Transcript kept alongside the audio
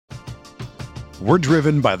We're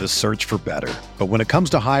driven by the search for better. But when it comes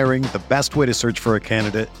to hiring, the best way to search for a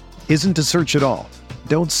candidate isn't to search at all.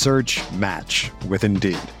 Don't search, match with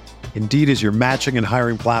Indeed. Indeed is your matching and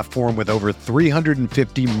hiring platform with over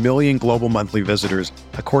 350 million global monthly visitors,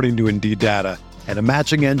 according to Indeed data, and a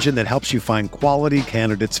matching engine that helps you find quality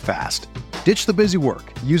candidates fast. Ditch the busy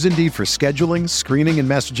work. Use Indeed for scheduling, screening, and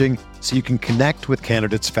messaging so you can connect with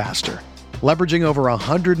candidates faster. Leveraging over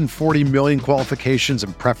 140 million qualifications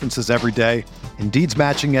and preferences every day, Indeed's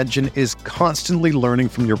matching engine is constantly learning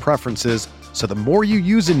from your preferences, so the more you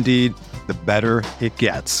use Indeed, the better it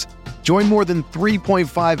gets. Join more than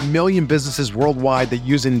 3.5 million businesses worldwide that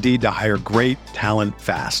use Indeed to hire great talent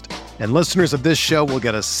fast. And listeners of this show will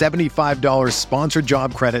get a $75 sponsored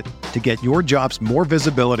job credit to get your jobs more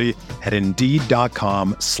visibility at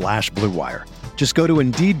Indeed.com/Blue Wire. Just go to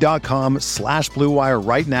Indeed.com/Blue Wire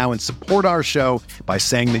right now and support our show by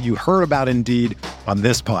saying that you heard about Indeed on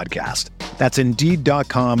this podcast. That's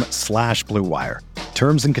Indeed.com/Blue Wire.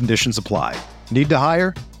 Terms and conditions apply. Need to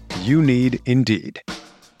hire? You need Indeed.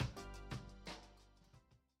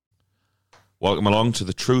 Welcome along to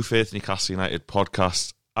the True Faith Newcastle United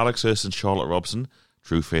podcast. Alex Hurst and Charlotte Robson,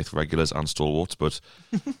 True Faith regulars and stalwarts, but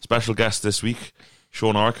special guest this week,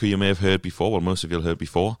 Sean Orrick, who you may have heard before, well, most of you have heard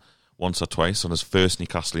before, once or twice on his first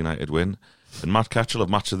Newcastle United win. And Matt Ketchell of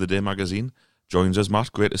Match of the Day magazine joins us.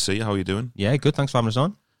 Matt, great to see you. How are you doing? Yeah, good. Thanks for having us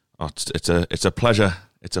on. Oh, it's a pleasure.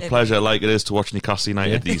 It's a pleasure, like it is to watch Newcastle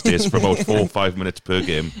United these days for about 4 or 5 minutes per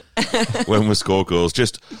game when we score goals.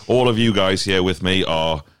 Just all of you guys here with me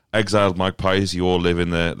are exiled magpies. You all live in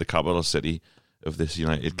the capital city of this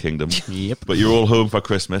United Kingdom. Yep. But you're all home for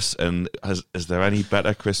Christmas. And is there any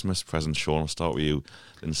better Christmas present, Sean? I'll start with you,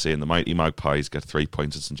 than seeing the mighty Magpies get 3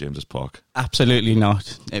 points at St James's Park? Absolutely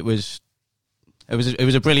not. It was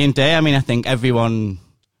a brilliant day. I mean, I think everyone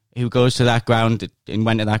who goes to that ground and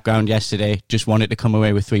went to that ground yesterday just wanted to come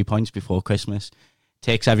away with 3 points before Christmas.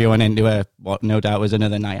 Takes everyone into what no doubt was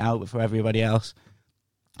another night out for everybody else.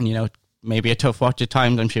 And, you know, maybe a tough watch at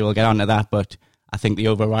times. I'm sure we'll get onto that, but I think the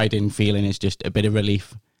overriding feeling is just a bit of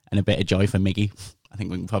relief and a bit of joy for Miggy. I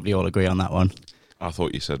think we can probably all agree on that one. I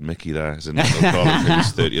thought you said Mickey there, as in his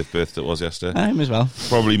 30th birthday it was yesterday. Him as well.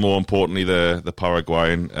 Probably more importantly, the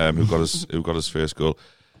Paraguayan who got his first goal.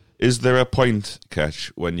 Is there a point,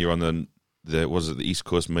 Ketch, when you're on the East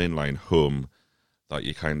Coast main line home, that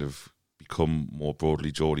you kind of become more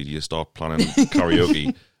broadly Geordie? Do you start planning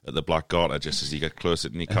karaoke at the Black Garter just as you get closer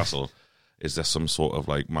to Newcastle? Is there some sort of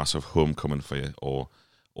like massive homecoming for you, or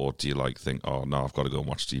do you like think, oh no, I've got to go and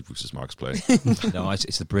watch Steve Bruce's Mags play? No,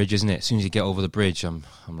 it's the bridge, isn't it? As soon as you get over the bridge, I'm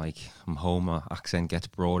home. My accent gets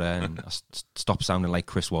broader, and I stop sounding like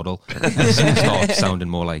Chris Waddle, and start sounding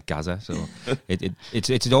more like Gaza. So it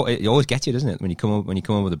always gets you, doesn't it? When you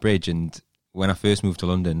come over the bridge. And when I first moved to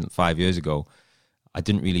London 5 years ago, I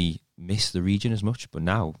didn't really miss the region as much, but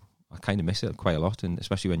now I kind of miss it quite a lot, and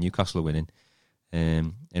especially when Newcastle are winning.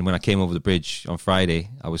 And when I came over the bridge on Friday,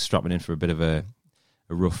 I was strapping in for a bit of a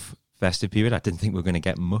rough festive period. I didn't think we were going to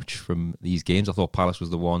get much from these games. I thought Palace was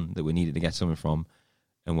the one that we needed to get something from,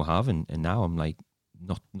 and we'll have. And now I'm like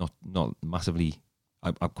not massively.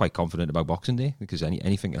 I'm quite confident about Boxing Day, because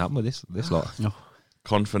anything can happen with this lot. No.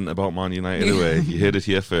 Confident about Man United away. You heard it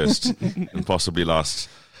here first, and possibly last.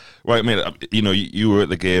 Right, mate. You know, you were at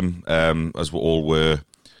the game, as we all were.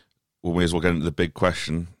 We may as well get into the big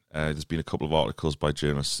question. There's been a couple of articles by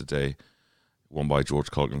journalists today, one by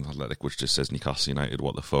George Colgan Athletic, which just says Newcastle United,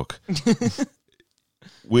 what the fuck?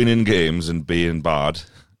 Winning games and being bad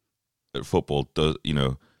at football, does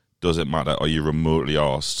it matter? Are you remotely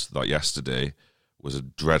arsed that yesterday was a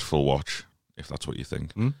dreadful watch, if that's what you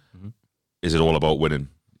think? Mm-hmm. Is it all about winning?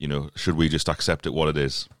 You know, should we just accept it what it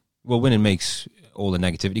is? Well, winning makes all the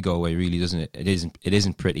negativity go away, really, doesn't it? It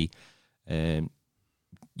isn't pretty.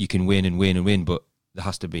 You can win and win and win, but there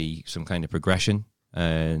has to be some kind of progression.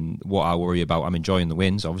 And what I worry about, I'm enjoying the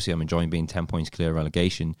wins. Obviously, I'm enjoying being 10 points clear of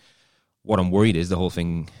relegation. What I'm worried is the whole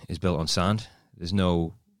thing is built on sand.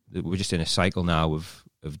 We're just in a cycle now of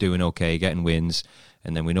doing okay, getting wins,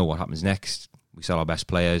 and then we know what happens next. We sell our best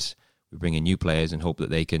players, we bring in new players and hope that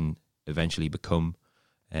they can eventually become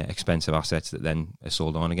expensive assets that then are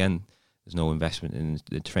sold on again. There's no investment in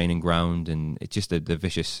the training ground, and it's just the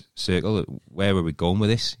vicious circle. Where are we going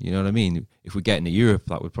with this? You know what I mean? If we get into Europe,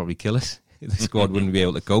 that would probably kill us. The squad wouldn't be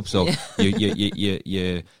able to cope. So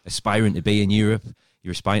you're aspiring to be in Europe.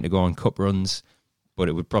 You're aspiring to go on cup runs, but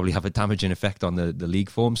it would probably have a damaging effect on the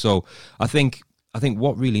league form. So I think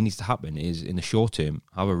what really needs to happen is, in the short term,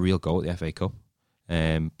 have a real go at the FA Cup.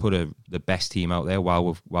 Put the best team out there while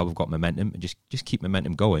we've got momentum, and just keep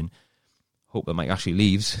momentum going. Hope that Mike Ashley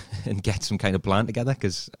leaves and get some kind of plan together,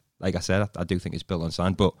 because like I said, I do think it's built on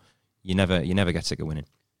sand, but you never get sick of winning.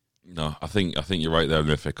 No, I think you're right there in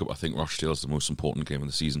the FA Cup. I think Rochdale's the most important game of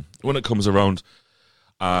the season when it comes around.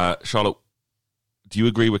 Charlotte, do you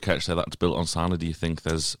agree with Ketch there that it's built on sand, or do you think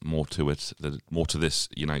there's more to it, more to this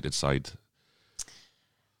United side?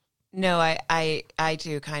 No, I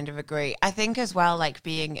do kind of agree. I think as well, like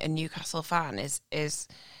being a Newcastle fan is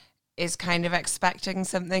kind of expecting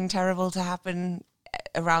something terrible to happen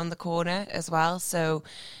around the corner as well. So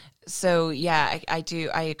yeah,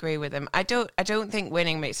 I agree with him. I don't think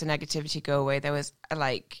winning makes the negativity go away. There was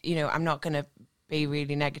I'm not going to be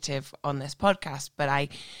really negative on this podcast, but I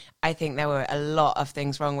think there were a lot of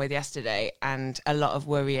things wrong with yesterday and a lot of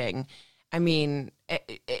worrying. I mean,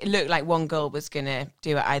 it looked like one goal was going to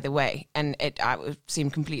do it either way, and it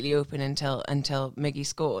seemed completely open until Miggy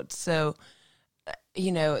scored. So,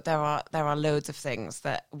 there are loads of things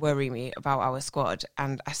that worry me about our squad,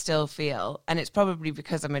 and I still feel, and it's probably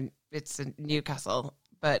because it's a Newcastle,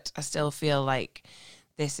 but I still feel like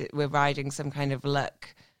we're riding some kind of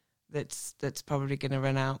luck that's probably going to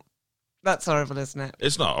run out. That's horrible, isn't it?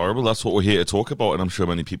 It's not horrible. That's what we're here to talk about, and I'm sure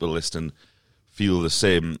many people listening feel the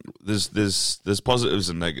same. There's positives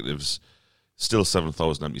and negatives. Still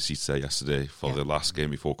 7,000 empty seats there yesterday for the last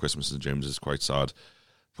game before Christmas, and James is quite sad.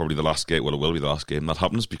 Probably the last game. Well, it will be the last game that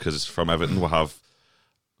happens because from Everton we'll have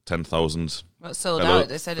 10,000. Well, it's sold out.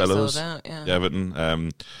 They said it's sold out. Yeah,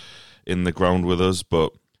 Everton in the ground with us,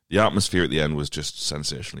 but the atmosphere at the end was just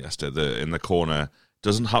sensational yesterday. In the corner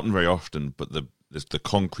doesn't happen very often, but the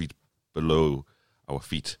concrete below our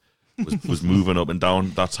feet was moving up and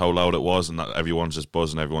down. That's how loud it was, and that everyone's just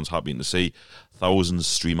buzzing. Everyone's happy to see thousands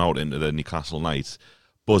stream out into the Newcastle night,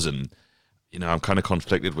 buzzing. I'm kind of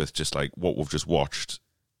conflicted with just like what we've just watched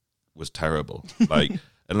was terrible. Like,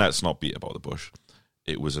 and let's not beat about the bush.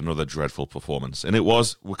 It was another dreadful performance, and it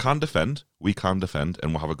was. We can defend,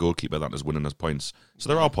 and we'll have a goalkeeper that is winning us points. So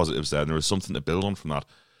there are positives there, and there is something to build on from that.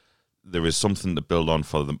 There is something to build on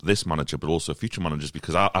for this manager, but also future managers,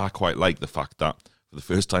 because I quite like the fact that for the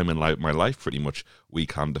first time in my life, pretty much, we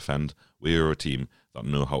can defend. We are a team that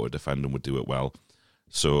know how to defend and would do it well.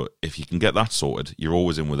 So if you can get that sorted, you're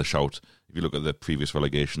always in with a shout. If you look at the previous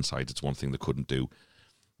relegation side, it's one thing they couldn't do.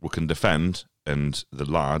 We can defend, and the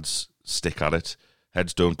lads stick at it.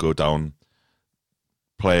 Heads don't go down.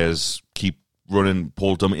 Players keep running.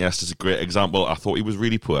 Paul Dummett is a great example. I thought he was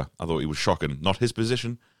really poor. I thought he was shocking. Not his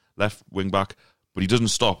position, left wing back, but he doesn't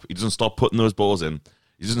stop. He doesn't stop putting those balls in.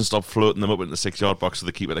 He doesn't stop floating them up into the 6-yard box for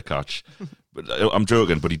the keeper to catch. But I'm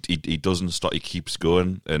joking, but he doesn't stop. He keeps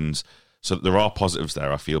going, and so there are positives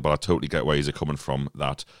there, I feel, but I totally get where he's coming from.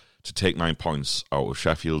 That to take 9 points out of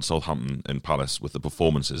Sheffield, Southampton, and Palace with the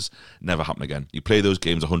performances never happen again. You play those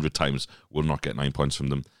games 100 times, will not get 9 points from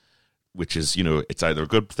them, which is, it's either a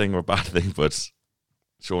good thing or a bad thing. But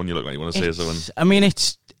Sean, you look like you want to say something. I mean,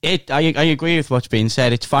 I agree with what's being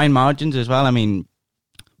said. It's fine margins as well. I mean,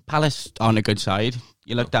 Palace aren't a good side.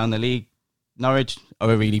 You look down the league, Norwich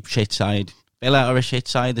are a really shit side. Villa are a shit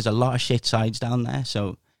side. There's a lot of shit sides down there,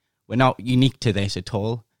 so we're not unique to this at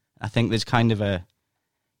all. I think there's kind of a,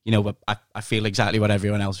 I feel exactly what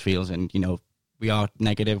everyone else feels, and we are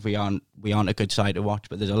negative. We aren't a good side to watch,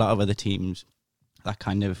 but there's a lot of other teams that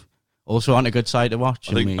kind of also aren't a good side to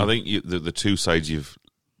watch. I think the two sides you've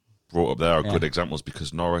brought up there are good examples,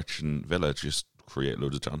 because Norwich and Villa just create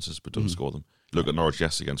loads of chances but don't score them. Look at Norwich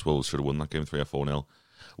yesterday against Wolves, should have won that game 3 or 4-0.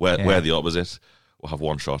 We're the opposite. We'll have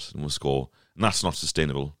one shot and we'll score, and that's not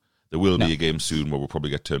sustainable. There will be a game soon where we'll probably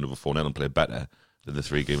get turned over 4-0 and play better than the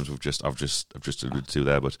 3 games I've just alluded to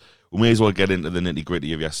there. But we may as well get into the nitty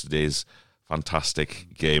gritty of yesterday's fantastic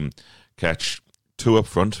game. Ketch, 2 up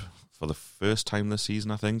front for the first time this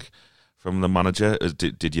season, I think, from the manager.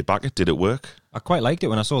 Did you back it? Did it work? I quite liked it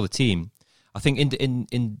when I saw the team. I think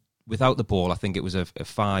in without the ball, I think it was a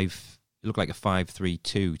 5. It looked like a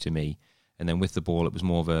 5-3-2 to me. And then with the ball, it was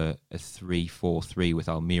more of a 3-4-3 with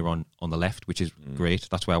Almiron on the left, which is great.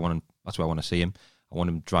 That's where I want to see him. I want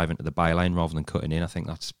him driving to the byline rather than cutting in. I think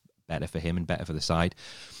that's better for him and better for the side.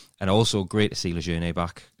 And also great to see Lejeune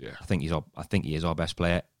back. Yeah. I think he is our best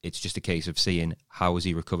player. It's just a case of seeing how has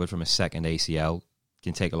he recovered from a second ACL.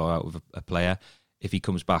 Can take a lot out of a player. If he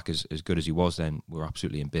comes back as good as he was, then we're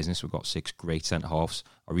absolutely in business. We've got 6 great centre-halves.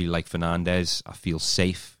 I really like Fernandes. I feel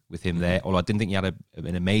safe with him there. Although I didn't think he had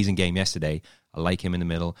an amazing game yesterday. I like him in the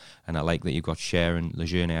middle, and I like that you've got Cher and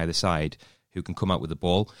Lejeune either side who can come out with the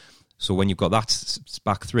ball. So when you've got that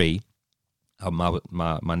back 3,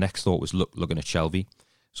 my next thought was looking at Shelvey.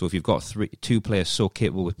 So if you've got 2 players so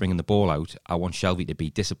capable with bringing the ball out, I want Shelvey to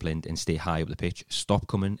be disciplined and stay high up the pitch. Stop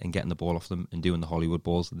coming and getting the ball off them and doing the Hollywood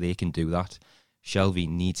balls. They can do that. Shelvey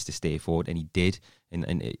needs to stay forward, and he did.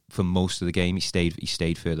 And for most of the game, he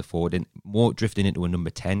stayed further forward and more drifting into a number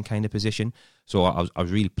 10 kind of position. So I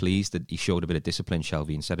was really pleased that he showed a bit of discipline,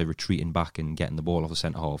 Shelvey, instead of retreating back and getting the ball off the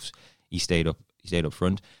centre halves. He stayed up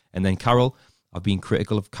front. And then Carroll, I've been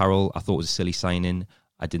critical of Carroll. I thought it was a silly signing.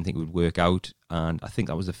 I didn't think it would work out, and I think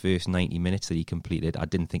that was the first 90 minutes that he completed. I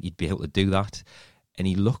didn't think he'd be able to do that, and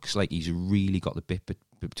he looks like he's really got the bit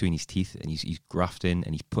between his teeth, and he's grafting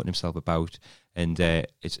and he's putting himself about, and the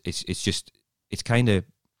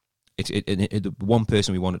one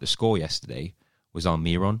person we wanted to score yesterday was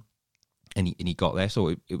Almiron, and he got there,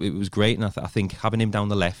 so it was great. And I think having him down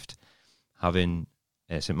the left, having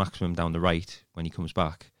St. Maximum down the right when he comes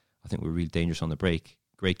back, I think we're really dangerous on the break.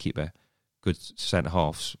 Great keeper, good centre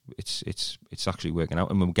halves. It's actually working out,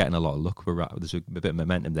 and we're getting a lot of luck. There's a bit of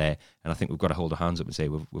momentum there, and I think we've got to hold our hands up and say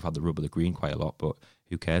we've had the rub of the green quite a lot. But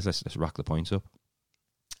who cares? Let's rack the points up.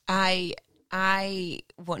 I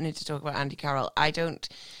wanted to talk about Andy Carroll. I don't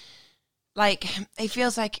like. He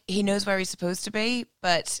feels like he knows where he's supposed to be,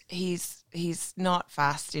 but he's not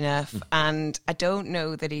fast enough, and I don't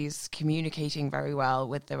know that he's communicating very well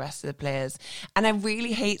with the rest of the players. And I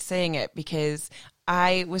really hate saying it because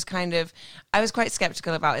I was quite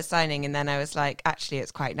skeptical about his signing, and then I was like, actually,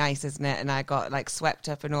 it's quite nice, isn't it? And I got like swept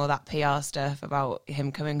up in all that PR stuff about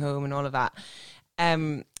him coming home and all of that.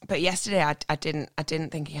 But yesterday, I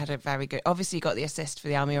didn't think he had a very good. Obviously, he got the assist for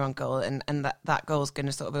the Almiron goal, and that goal is going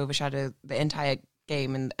to sort of overshadow the entire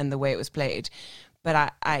game and the way it was played.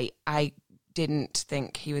 But I didn't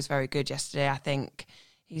think he was very good yesterday. I think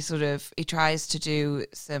he tries to do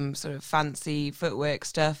some sort of fancy footwork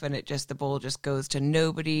stuff, and the ball just goes to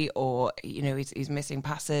nobody, or he's missing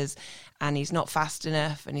passes, and he's not fast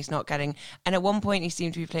enough, and he's not getting. And at one point, he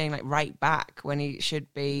seemed to be playing like right back when he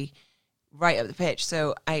should be right up the pitch.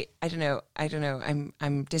 So I don't know.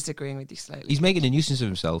 I'm disagreeing with you slightly. He's making a nuisance of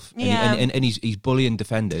himself, yeah. and he's bullying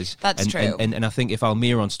defenders. That's true. And I think if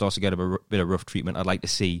Almiron starts to get a bit of rough treatment, I'd like to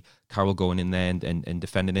see Carroll going in there and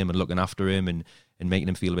defending him and looking after him and making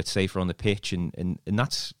him feel a bit safer on the pitch. And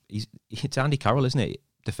it's Andy Carroll, isn't it?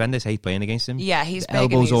 Defenders hate playing against him. Yeah, he's the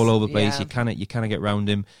elbows all over the place. Yeah. You can't get round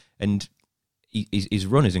him, and his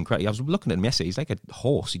run is incredible. I was looking at him yesterday. He's like a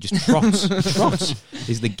horse. He just trots.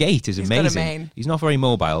 The gait is amazing. Got a mane. He's not very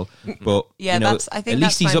mobile, but yeah, I think at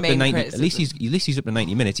least he's up to 90. criticism. At least he's up to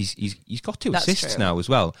 90 minutes. He's got 2 assists now as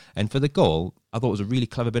well. And for the goal, I thought it was a really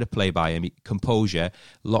clever bit of play by him. Composure,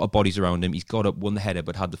 a lot of bodies around him. He's got up, won the header,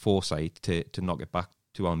 but had the foresight to knock it back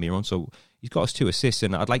to Almiron. So he's got us 2 assists,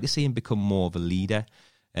 and I'd like to see him become more of a leader.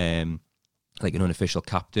 Like an unofficial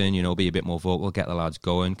captain, be a bit more vocal, get the lads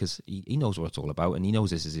going, because he knows what it's all about, and he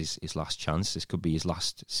knows this is his last chance. This could be his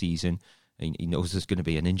last season. And he knows there's going to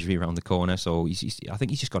be an injury around the corner, so I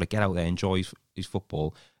think he's just got to get out there, enjoy his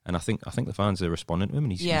football, and I think the fans are responding to him,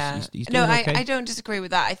 and he's doing okay. I don't disagree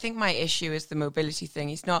with that. I think my issue is the mobility thing.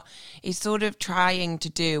 He's sort of trying to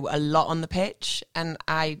do a lot on the pitch, and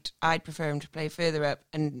I'd prefer him to play further up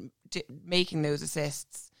and making those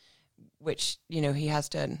assists, which he has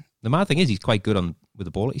done. The mad thing is he's quite good with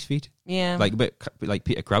the ball at his feet. Yeah, like a bit like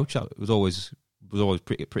Peter Crouch was always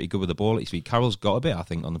pretty good with the ball at his feet. Carroll's got a bit, I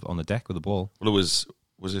think, on the deck with the ball. Well, was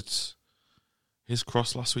it his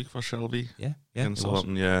cross last week for Shelby? Yeah.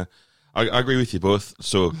 Yeah. I agree with you both.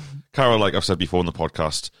 So Carroll, like I've said before on the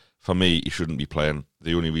podcast, for me, he shouldn't be playing.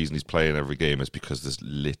 The only reason he's playing every game is because there's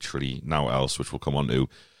literally now else, which we'll come on to.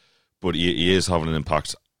 But he is having an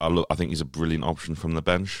impact. I think he's a brilliant option from the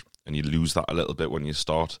bench. And you lose that a little bit when you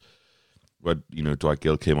start. Where Dwight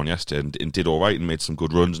Gill came on yesterday and did all right and made some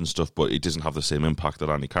good runs and stuff, but it doesn't have the same impact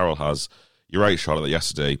that Andy Carroll has. You're right, Charlotte, that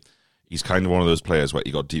yesterday he's kind of one of those players where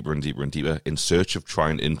he got deeper and deeper and deeper in search of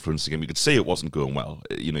trying to influence the game. You could say it wasn't going well.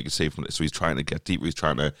 You could say so he's trying to get deeper, he's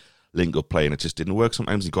trying to link up play, and it just didn't work.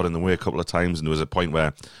 Sometimes he got in the way a couple of times, and there was a point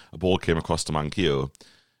where a ball came across to Manquillo,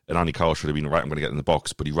 and Andy Carroll should have been, right, I'm going to get in the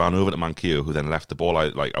box, but he ran over to Manquillo, who then left the ball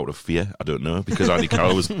out of fear. I don't know, because Andy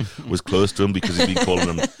Carroll was close to him, because he's been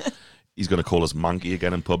calling him, he's going to call us Manky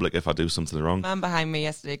again in public if I do something wrong. Man behind me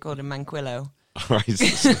yesterday called him Manquillo. Right,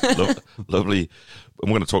 lovely. I'm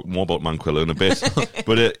going to talk more about Manquillo in a bit,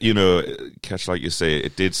 but Ketch, like you say,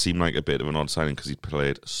 it did seem like a bit of an odd signing because he'd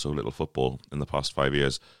played so little football in the past 5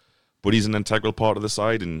 years, but he's an integral part of the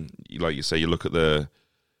side, and like you say, you look at the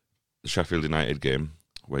Sheffield United game,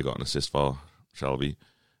 where he got an assist for Shelby,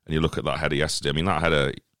 and you look at that header yesterday. I mean, that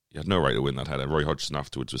header, he had no right to win that header. Roy Hodgson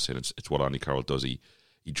afterwards was saying it's what Andy Carroll does. He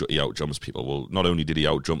outjumps people. Well, not only did he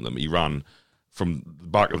outjump them, he ran from the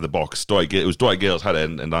back of the box. It was Dwight Gale's header,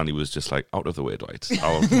 and Andy was just like, out of the way, Dwight.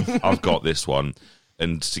 I've got this one.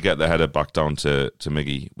 And to get the header back down to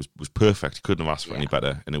Miggy was perfect. He couldn't have asked for any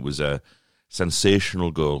better. And it was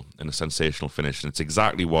sensational goal and a sensational finish, and it's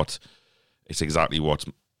exactly what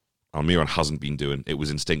Almiron hasn't been doing. It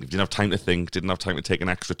was instinctive. Didn't have time to think, didn't have time to take an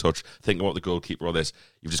extra touch, think about the goalkeeper or this.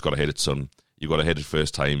 You've just got to hit it, son. You've got to hit it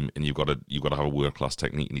first time, and you've got to have a world-class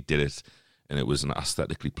technique, and he did it, and it was an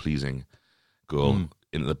aesthetically pleasing goal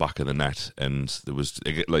into the back of the net. And there was,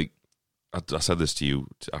 like, I said this to you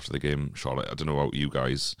after the game, Charlotte, I don't know about you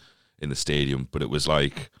guys in the stadium, but it was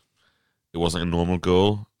like, it wasn't a normal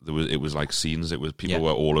goal. It was like scenes. It was, people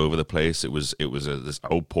were all over the place. It was this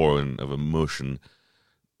outpouring of emotion.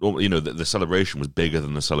 You know, the celebration was bigger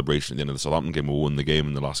than the celebration at the end of the Southampton game. We won the game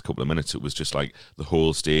in the last couple of minutes. It was just like the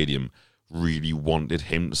whole stadium really wanted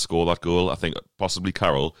him to score that goal. I think possibly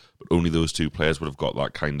Carroll, but only those two players would have got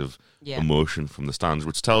that kind of emotion from the stands,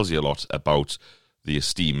 which tells you a lot about the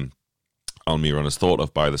esteem Almiron is thought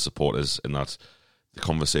of by the supporters, in that the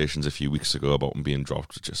conversations a few weeks ago about him being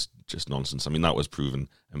dropped were just nonsense. I mean, that was proven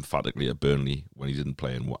emphatically at Burnley when he didn't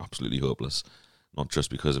play and were absolutely hopeless. Not just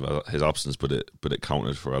because of his absence, but it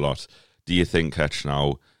counted for a lot. Do you think, Ketch,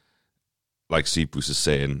 now, like Steve Bruce is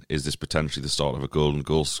saying, is this potentially the start of a golden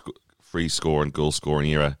free score and goal scoring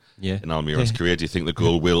era in Almiron's career? Do you think the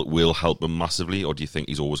goal will help him massively, or do you think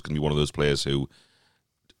he's always going to be one of those players who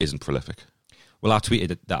isn't prolific? Well, I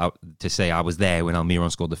tweeted that to say I was there when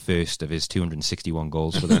Almiron scored the first of his 261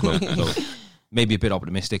 goals for the club. So maybe a bit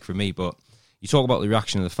optimistic for me, but you talk about the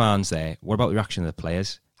reaction of the fans there. What about the reaction of the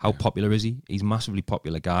players? How popular is he? He's a massively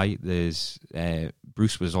popular guy. There's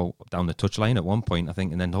Bruce was all down the touchline at one point, I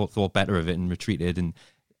think, and then thought better of it and retreated, and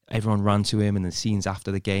everyone ran to him, and the scenes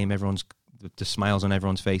after the game, the smiles on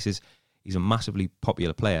everyone's faces. He's a massively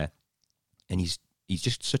popular player, and he's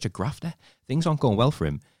just such a grafter. Things aren't going well for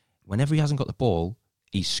him. Whenever he hasn't got the ball,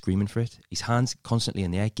 he's screaming for it. His hands constantly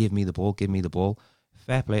in the air, give me the ball, give me the ball.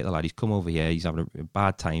 Fair play to the lad. He's come over here, he's having a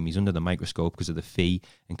bad time, he's under the microscope because of the fee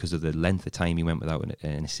and because of the length of time he went without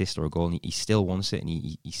an assist or a goal, and he still wants it, and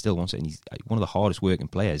he still wants it, and he's one of the hardest working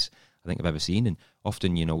players I think I've ever seen. And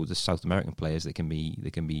often, you know, the South American players that can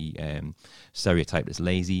be stereotyped as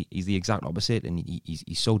lazy, he's the exact opposite, and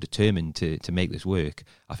he's so determined to make this work.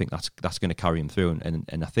 I think that's going to carry him through,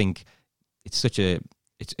 and I think it's such a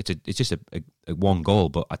It's just a one goal,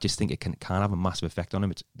 but I just think it can have a massive effect on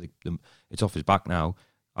him. It's off his back now.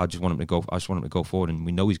 I just want him to go forward, and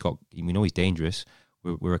we know he's dangerous.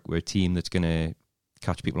 We're a team that's going to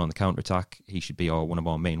catch people on the counter attack. He should be one of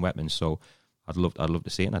our main weapons. So I'd love to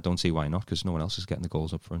see it, and I don't see why not, because no one else is getting the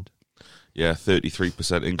goals up front. Yeah,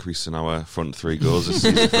 33% increase in our front three goals this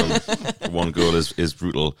season from one goal is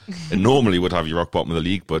brutal. It normally would have you rock bottom of the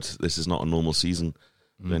league, but this is not a normal season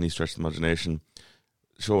by any stretch of the imagination.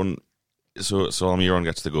 Sean, so Almiron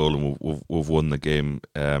gets the goal, and we've won the game.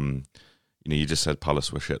 You just said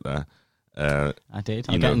Palace were shit there. I did.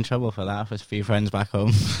 I'll get in trouble for that with a few friends back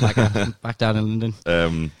home, back down in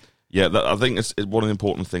London. I think it's one of the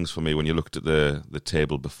important things for me when you looked at the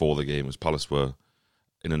table before the game was Palace were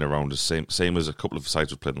in and around the same as a couple of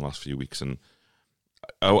sides we've played in the last few weeks, and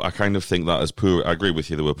I kind of think that as poor. I agree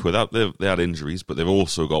with you. They were poor. They had injuries, but they've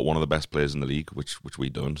also got one of the best players in the league, which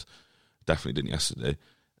we don't. Definitely didn't yesterday.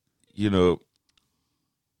 Do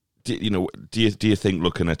you think,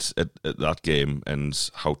 looking at that game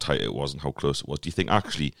and how tight it was and how close it was, do you think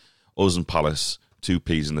actually us and Palace, two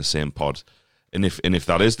peas in the same pod? And if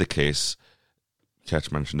that is the case,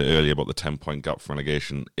 Ketch mentioned it earlier about the 10-point gap for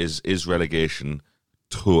relegation. Is relegation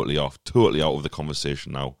totally out of the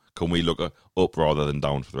conversation now? Can we look up rather than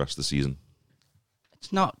down for the rest of the season?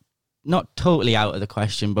 It's not totally out of the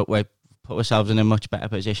question, but we're put ourselves in a much better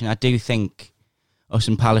position. I do think us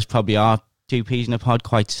and Palace probably are two peas in a pod,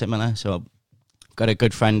 quite similar. So I've got a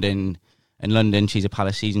good friend in London. She's a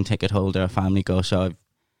Palace season ticket holder, a family goes. So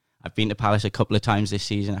I've been to Palace a couple of times this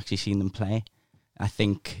season, actually seen them play. I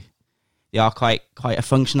think they are quite a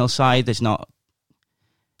functional side.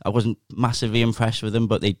 I wasn't massively impressed with them,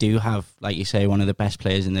 but they do have, like you say, one of the best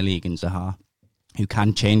players in the league in Zaha, who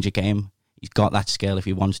can change a game. He's got that skill if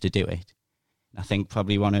he wants to do it. I think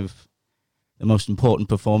probably one of the most important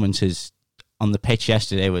performances on the pitch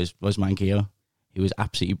yesterday was Manquillo. He was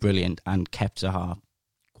absolutely brilliant and kept Zaha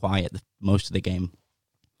quiet most of the game.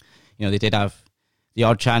 They did have the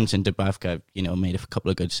odd chance, and Dubravka, made a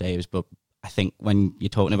couple of good saves, but I think when you're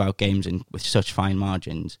talking about games with such fine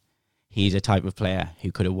margins, he's a type of player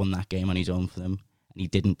who could have won that game on his own for them, and he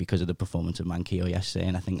didn't because of the performance of Manquillo yesterday.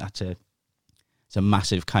 And I think that's a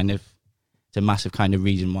massive kind of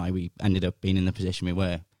reason why we ended up being in the position we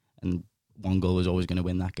were, and one goal was always going to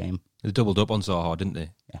win that game. They doubled up on Zaha, didn't they?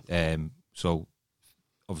 Yeah. So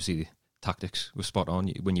obviously the tactics were spot on.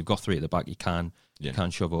 When you've got three at the back, you can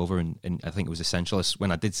shove over, and I think it was essential.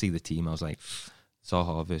 When I did see the team, I was like,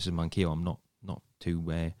 Zaha versus Manquillo, I'm not too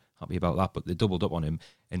happy about that. But they doubled up on him,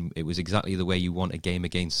 and it was exactly the way you want a game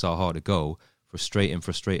against Zaha to go. Frustrate him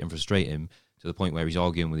to the point where he's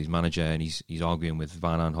arguing with his manager, and he's arguing with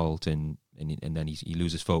Van Aanholt, and then he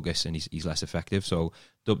loses focus, and he's less effective. So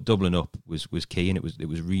doubling up was key, and it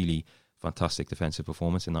was really fantastic defensive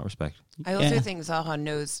performance in that respect. I also think Zaha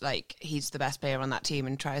knows like he's the best player on that team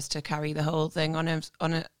and tries to carry the whole thing on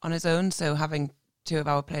his own. So having two of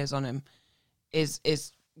our players on him is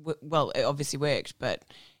well, it obviously worked, but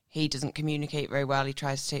he doesn't communicate very well. He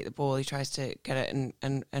tries to take the ball, he tries to get it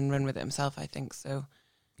and run with it himself, I think. So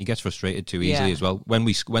he gets frustrated too easily as well. When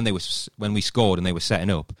we scored and they were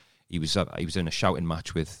setting up, he was in a shouting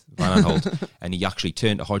match with Van Aanholt, and he actually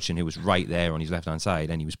turned to Hodgson, who was right there on his left hand side,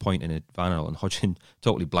 and he was pointing at Van Aanholt, and Hodgson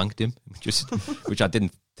totally blanked him, which I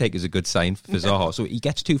didn't take as a good sign for Zaha. So he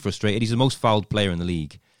gets too frustrated. He's the most fouled player in the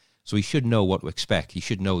league, so he should know what to expect. He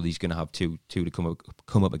should know that he's going to have two to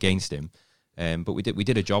come up against him. But we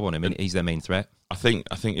did a job on him, and he's their main threat. I think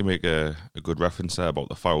you make a good reference there about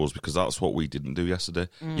the fouls, because that's what we didn't do yesterday.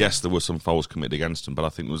 Yes, there were some fouls committed against him, but I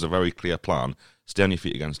think there was a very clear plan. Stay on your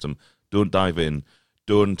feet against them. Don't dive in.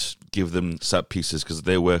 Don't give them set pieces, because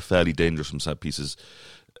they were fairly dangerous from set pieces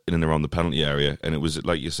in and around the penalty area. And it was,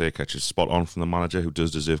 like you say, Ketch, is spot on from the manager, who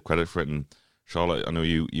does deserve credit for it. And Charlotte, I know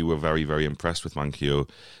you were very, very impressed with Manquillo.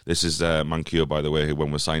 This is Manquillo, by the way, who,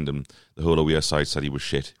 when we signed him, the whole away side said he was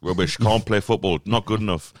shit. Rubbish, can't play football, not good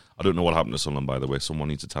enough. I don't know what happened to Sunderland, by the way. Someone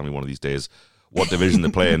needs to tell me one of these days what division they're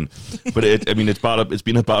playing. But it's bad. It's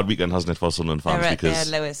been a bad weekend, hasn't it, for Sunderland fans? They're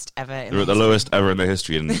lowest ever. They're at the lowest ever in their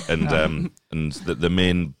history, and the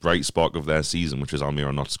main bright spark of their season, which is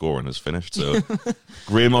Almiron not scoring, is finished. So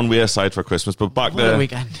grim on Wearside for Christmas. But back What a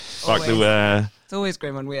weekend. It's always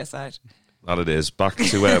grim on Wearside. That it is. Back to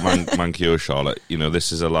Manquillo, Charlotte. You know,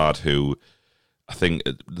 this is a lad who, I think,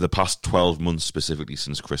 the past 12 months, specifically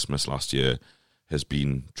since Christmas last year, has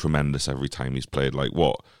been tremendous every time he's played. Like,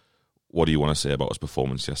 what do you want to say about his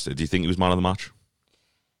performance yesterday? Do you think he was man of the match?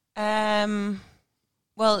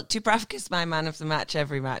 Well, Dubravka's my man of the match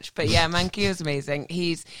every match, but yeah, Manquillo's amazing.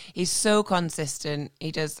 He's so consistent.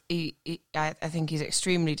 I think he's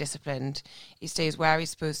extremely disciplined. He stays where he's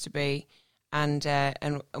supposed to be, and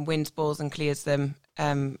wins balls and clears them.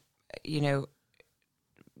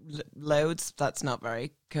 Loads. That's not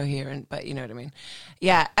very coherent, but you know what I mean.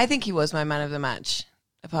 Yeah, I think he was my man of the match,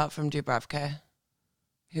 apart from Dubravka,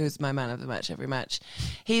 who's my man of the match every match.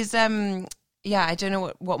 He's I don't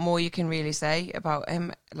know what more you can really say about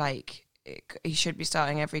him. Like, he should be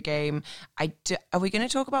starting every game. Are we going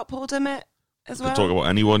to talk about Paul Dummett as well? Talk about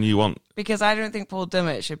anyone you want, because I don't think Paul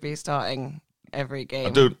Dummett should be starting every game.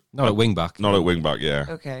 I do. Not at wing back. Not at wing back, yeah.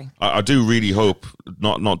 Okay. I do really hope,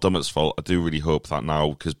 not Dummett's fault, I do really hope that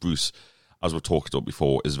now, because Bruce, as we've talked about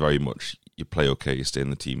before, is very much, you play okay, you stay in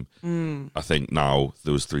the team. I think now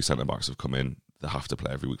those three centre-backs have come in, they have to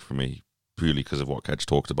play every week for me, purely because of what Kedge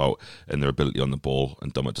talked about and their ability on the ball,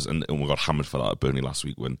 and Dummett does, and we got hammered for that at Burnley last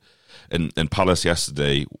week when, and Palace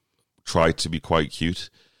yesterday tried to be quite cute.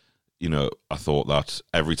 You know, I thought that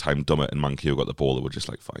every time Dummett and Manquillo got the ball, they were just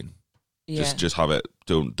like, fine. Yeah. Just have it.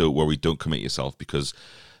 Don't worry. Don't commit yourself, because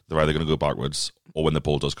they're either going to go backwards, or when the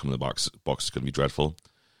ball does come in the box, it's going to be dreadful.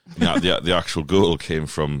 The actual goal came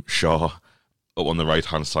from Shaw up on the right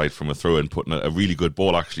hand side from a throw in, putting a really good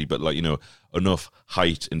ball actually, but like, you know, enough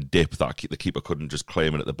height and dip that the keeper couldn't just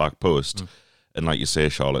claim it at the back post. And like you say,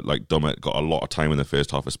 Charlotte, like Dummett got a lot of time in the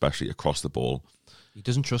first half, especially across the ball. He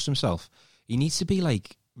doesn't trust himself. He needs to be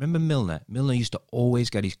like, remember Milner? Milner used to always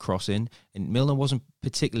get his cross in, and Milner wasn't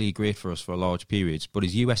particularly great for us for large periods, but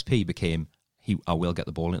his USP became, I will get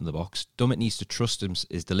the ball into the box. Dummett needs to trust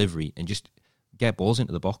his delivery and just get balls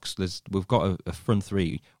into the box. We've got a front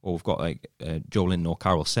three, or we've got like Joe Linton or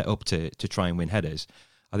Carroll set up to try and win headers.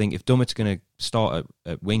 I think if Dummett's going to start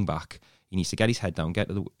at wing back, he needs to get his head down, get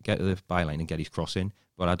to the byline and get his cross in,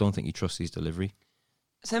 but I don't think he trusts his delivery.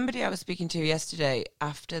 Somebody I was speaking to yesterday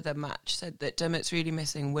after the match said that Dummett's really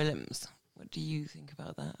missing Willems. What do you think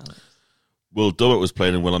about that, Alex? Well, Dummett was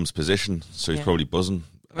playing in Willem's position, so he's probably buzzing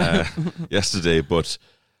yesterday. But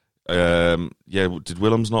did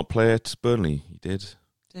Willems not play at Burnley? He did.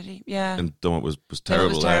 Did he? Yeah. And Dummett was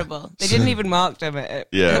terrible. It was terrible. They didn't even mark Dummett.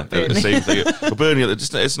 The same thing. But Burnley,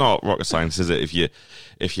 it's not rocket science, is it?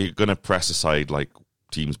 If you're going to press aside like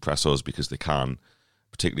teams press us because they can,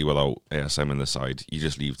 particularly without ASM in the side, you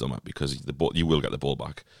just leave Dummett, because you will get the ball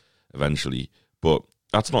back eventually. But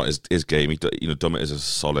that's not his game. Dummett is a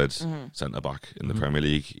solid centre back in the Premier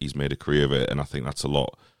League. He's made a career of it, and I think that's a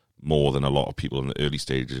lot more than a lot of people in the early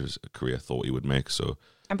stages of his career thought he would make. So,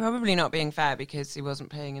 I'm probably not being fair because he wasn't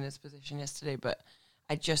playing in his position yesterday, but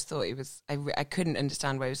I just thought he was. I couldn't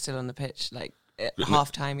understand why he was still on the pitch, like at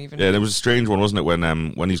half time even. Yeah, and it was a strange one, wasn't it?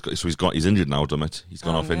 When he's injured now, Dummett. He's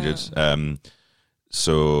gone off injured.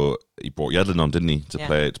 So he brought Yedlin on, didn't he, to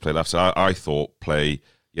play left. So I thought play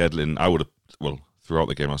Yedlin. Throughout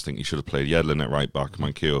the game, I was thinking he should have played Yedlin at right back,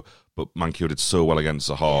 Manquillo. But Manquillo did so well against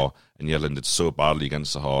Sahar, and Yedlin did so badly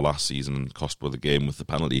against Sahar last season and cost both the game with the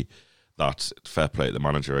penalty. That fair play to the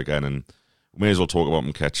manager again. And we may as well talk about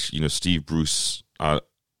Mketch. You know, Steve Bruce, I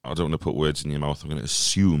don't want to put words in your mouth. I'm going to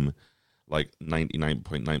assume like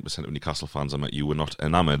 99.9% of Newcastle fans I met you were not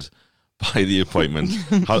enamoured by the appointment.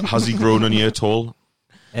 Has he grown on you at all?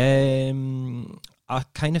 I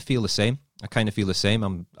kind of feel the same.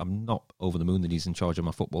 I'm not over the moon that he's in charge of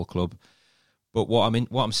my football club, but what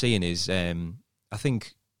I'm seeing is I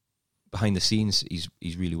think behind the scenes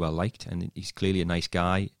he's really well liked, and he's clearly a nice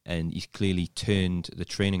guy, and he's clearly turned the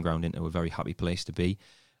training ground into a very happy place to be,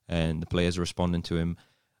 and the players are responding to him,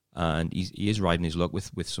 and he is riding his luck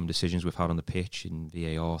with some decisions we've had on the pitch and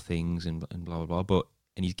VAR things and blah blah blah.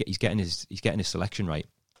 And he's getting his selection right.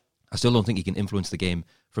 I still don't think he can influence the game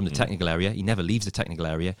from the technical area. He never leaves the technical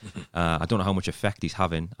area. I don't know how much effect he's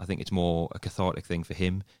having. I think it's more a cathartic thing for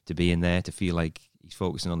him to be in there, to feel like he's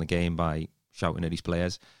focusing on the game by shouting at his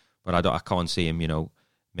players. But I can't see him,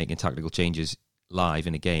 making tactical changes live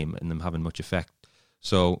in a game and them having much effect.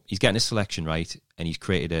 So he's getting his selection right, and he's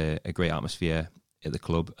created a great atmosphere at the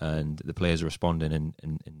club, and the players are responding,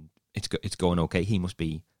 and it's going okay. He must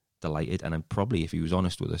be delighted, and I'm probably, if he was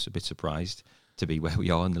honest with us, a bit surprised to be where we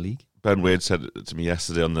are in the league. Ben Wade said to me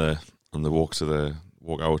yesterday on the walk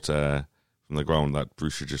out from the ground that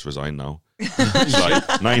Bruce should just resign now. He's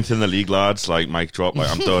like, ninth in the league, lads. Like, mic drop. Like,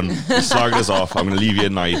 I'm done. You slagged us off. I'm going to leave you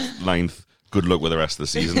in ninth. Good luck with the rest of the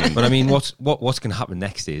season. But I mean, what's going to happen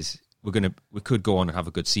next is we could go on and have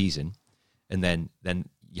a good season, and then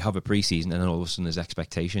you have a pre-season, and then all of a sudden there's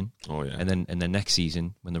expectation. Oh yeah. And then next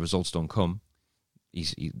season, when the results don't come,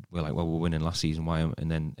 we're like, well, we're winning last season. Why? And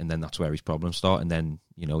then that's where his problems start. And then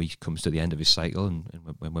he comes to the end of his cycle, and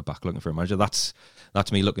when we're back looking for a manager, that's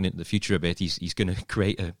me looking into the future a bit. He's going to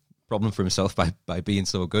create a problem for himself by being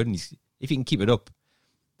so good, and if he can keep it up,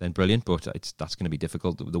 then brilliant. But that's going to be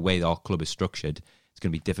difficult. The way our club is structured, it's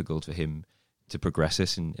going to be difficult for him to progress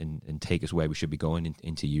us and take us where we should be going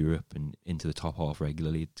into Europe and into the top half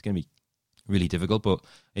regularly. It's going to be really difficult, but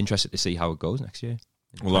interested to see how it goes next year.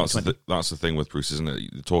 Well, that's the thing with Bruce, isn't it?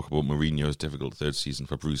 You talk about Mourinho's difficult third season.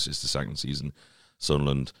 For Bruce, it's the second season.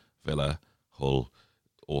 Sunderland, Villa, Hull,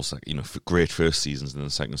 all great first seasons, and then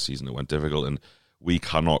the second season it went difficult. And we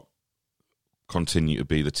cannot continue to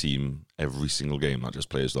be the team every single game that just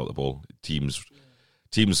plays without the ball.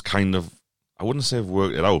 Teams kind of, I wouldn't say have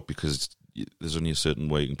worked it out, because there's only a certain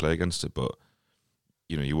way you can play against it. But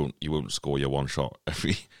you won't score your one shot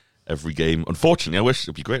every game. Unfortunately, I wish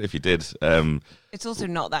it'd be great if you did. It's also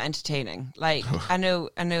not that entertaining. Like, I know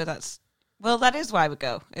that is why we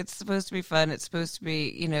go. It's supposed to be fun. It's supposed to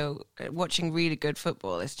be, watching really good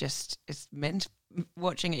football. It's meant.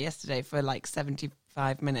 Watching it yesterday for like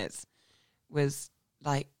 75 minutes was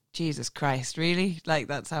like, Jesus Christ, really? Like,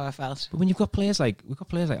 that's how I felt. But when we've got players like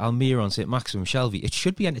Almiron, St. Maximum, Shelvey, it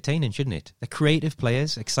should be entertaining, shouldn't it? They're creative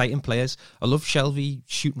players, exciting players. I love Shelvey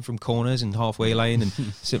shooting from corners and halfway line, and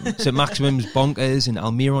St. Maximum's bonkers, and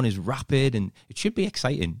Almiron is rapid, and it should be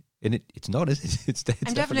exciting. And it's not, is it? It's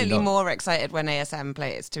I'm definitely more excited when ASM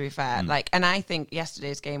plays, to be fair. And I think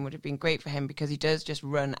yesterday's game would have been great for him, because he does just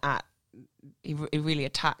run at, he really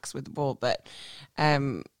attacks with the ball. But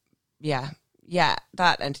yeah,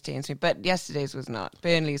 that entertains me. But yesterday's was not.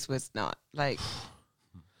 Burnley's was not. Like,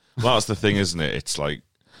 well, that's the thing, isn't it? It's like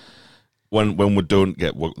when we don't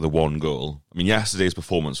get the one goal. I mean, yesterday's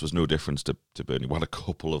performance was no difference to Burnley. We had a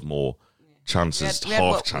couple of more chances,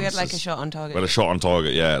 chances. We had like a shot on target. We had a shot on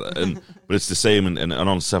target, yeah. But it's the same. And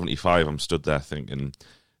on 75, I'm stood there thinking,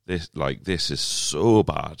 this is so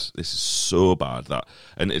bad. This is so bad that,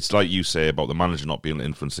 and it's like you say about the manager not being able to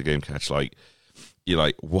influence the game. Catch, like, you're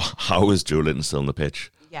like, how is Joe Linton still on the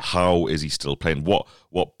pitch? Yeah. How is he still playing?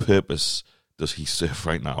 What purpose does he serve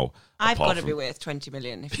right now? I've got to be worth 20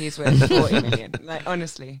 million if he's worth 40 million. Like,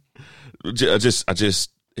 honestly, I just,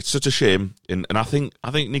 it's such a shame. And I think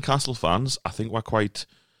Newcastle fans, I think we're quite,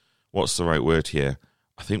 what's the right word here?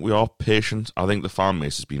 I think we are patient. I think the fan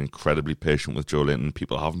base has been incredibly patient with Joe Linton.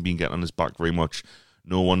 People haven't been getting on his back very much.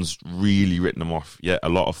 No one's really written him off yet. A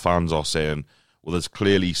lot of fans are saying, well, there's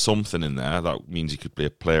clearly something in there that means he could be a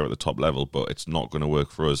player at the top level, but it's not going to work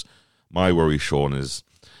for us. My worry, Sean, is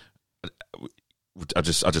I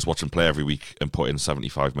just watch him play every week and put in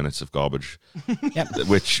 75 minutes of garbage,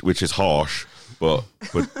 which is harsh, but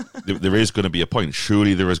there is going to be a point.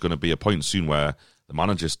 Surely there is going to be a point soon where the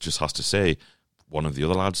manager just has to say, one of the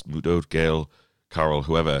other lads, Mudo, Gale, Carroll,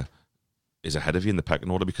 whoever, is ahead of you in the pecking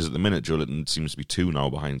order, because at the minute Joe Linton seems to be 2 now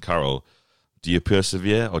behind Carroll. Do you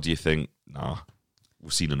persevere, or do you think, nah,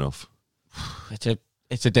 we've seen enough?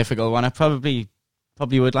 It's a difficult one. I probably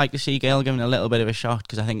would like to see Gale given a little bit of a shot,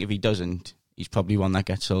 because I think if he doesn't, he's probably one that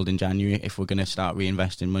gets sold in January if we're going to start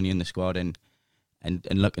reinvesting money in the squad and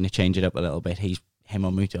looking to change it up a little bit. Him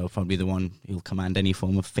or Muto are probably the one who'll command any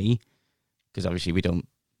form of fee, because obviously we don't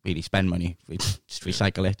really spend money, we just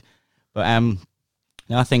recycle it. But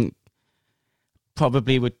no, I think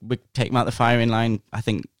probably would take him out the firing line. I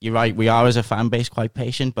think you're right, we are as a fan base quite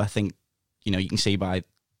patient, but I think, you can see by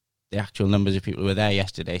the actual numbers of people who were there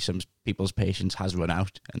yesterday, some people's patience has run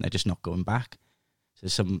out and they're just not going back. So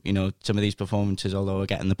some of these performances, although we're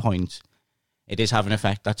getting the points, it is having an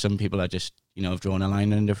effect that some people are just, have drawn a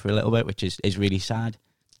line under for a little bit, which is really sad.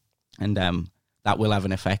 And that will have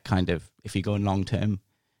an effect kind of if you're going long term.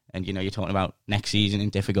 And, you're talking about next season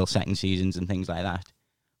and difficult second seasons and things like that.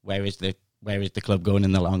 Where is the club going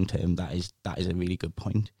in the long term? That is a really good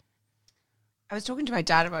point. I was talking to my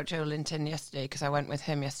dad about Joe Linton yesterday, because I went with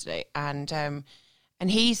him yesterday, and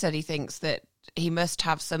he said he thinks that he must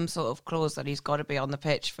have some sort of clause that he's got to be on the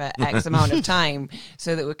pitch for X amount of time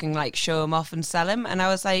so that we can show him off and sell him. And I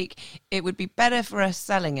was like, it would be better for us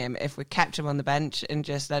selling him if we kept him on the bench and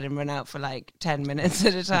just let him run out for 10 minutes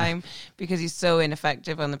at a time, because he's so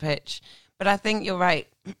ineffective on the pitch. But I think you're right.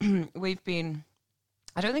 I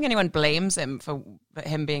don't think anyone blames him for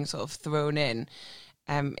him being sort of thrown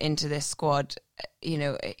into this squad.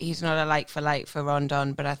 He's not a like for like for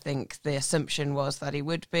Rondon, but I think the assumption was that he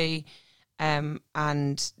would be. And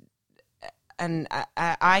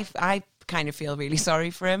I kind of feel really sorry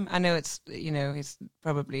for him. I know it's, he's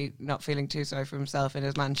probably not feeling too sorry for himself in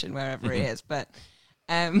his mansion, wherever he is, but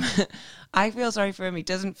I feel sorry for him. He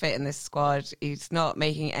doesn't fit in this squad. He's not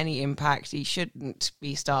making any impact. He shouldn't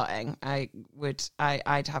be starting. I'd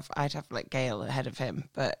have Gale ahead of him,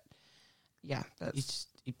 but yeah,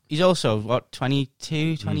 he's also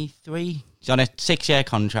 22, 23. He's on a 6-year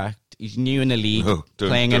contract. He's new in the league. No,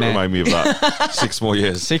 don't remind me of that. 6 more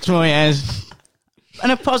years. 6 more years. On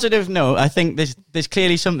a positive note, I think there's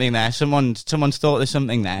clearly something there. Someone's thought there's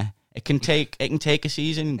something there. It can take a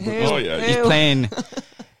season. He's playing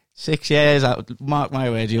 6 years. Mark my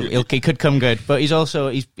words, he could come good. But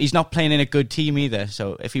he's not playing in a good team either.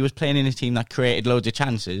 So if he was playing in a team that created loads of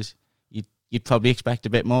chances, you'd probably expect a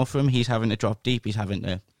bit more from him. He's having to drop deep. He's having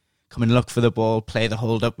to come and look for the ball, play the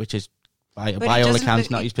hold up, which is by all accounts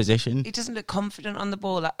not his position. He doesn't look confident on the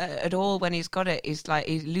ball at all when he's got it. He's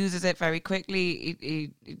he loses it very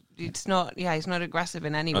quickly. He's not aggressive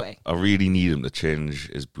in any way. I really need him to change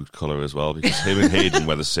his boot colour as well, because him and Hayden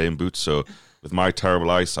wear the same boots. So with my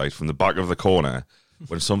terrible eyesight, from the back of the corner,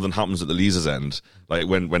 when something happens at the Leazer's end,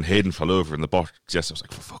 when Hayden fell over in the box, yes, I was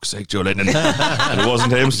like, for fuck's sake, Joe Lennon. And it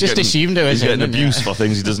wasn't him. Just assumed it was him. He's getting abuse for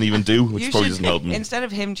things he doesn't even do, which probably doesn't help him. Instead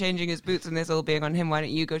of him changing his boots and this all being on him, why don't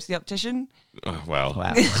you go to the optician? Wow.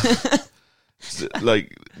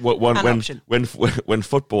 When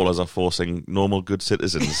footballers are forcing normal good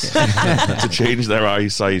citizens to change their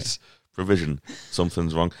eyesight provision,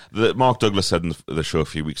 something's wrong. Mark Douglas said in the show a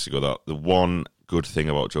few weeks ago that the one good thing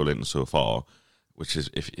about Joe Linton so far, which is,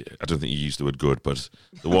 I don't think he used the word good, but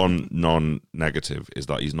the one non-negative is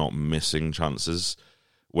that he's not missing chances.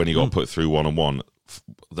 When he got put through 1-on-1,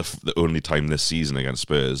 the only time this season against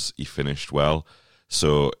Spurs, he finished well.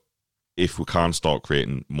 So if we can't start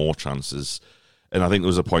creating more chances, and I think there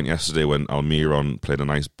was a point yesterday when Almiron played a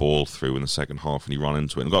nice ball through in the second half and he ran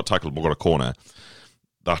into it and got tackled, but got a corner.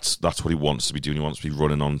 That's what he wants to be doing. He wants to be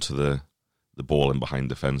running onto the ball and behind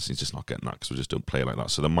defence. He's just not getting that because we just don't play like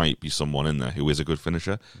that. So there might be someone in there who is a good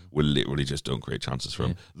finisher. We literally just don't create chances for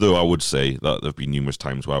him. Though I would say that there have been numerous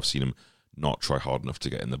times where I've seen him not try hard enough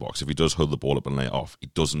to get in the box. If he does hold the ball up and lay it off, he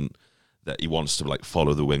doesn't. That he wants to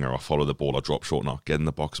follow the winger or follow the ball or drop short. Not get in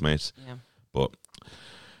the box, mate. Yeah. But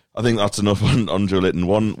I think that's enough on Joe Linton.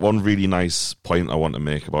 One really nice point I want to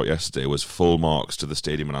make about yesterday was full marks to the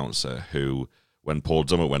stadium announcer who, when Paul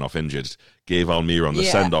Dummett went off injured, gave Almiron the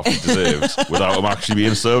send-off he deserved without him actually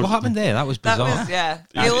being served. What happened there? That was bizarre.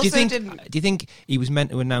 Do you think he was meant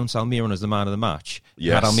to announce Almiron as the man of the match?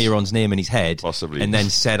 Yes. Had Almiron's name in his head, possibly, and then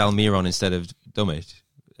said Almiron instead of Dummett.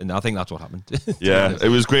 And I think that's what happened. Yeah, it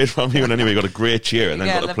was great for Almiron anyway. He got a great cheer and then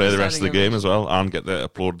got to play the rest of the game as well and get the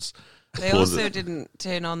applause. They also didn't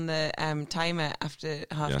turn on the timer after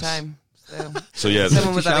half-time. So yeah,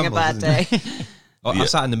 someone was having a bad day. I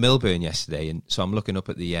sat in the Milburn yesterday, and so I'm looking up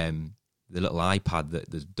at the little iPad that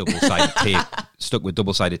there's double-sided tape stuck with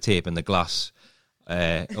double-sided tape and the glass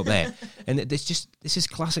up there. And this is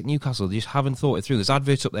classic Newcastle. They just haven't thought it through. There's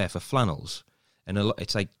adverts up there for flannels. And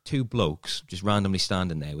it's like two blokes just randomly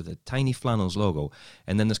standing there with a tiny flannels logo.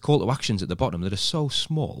 And then there's call to actions at the bottom that are so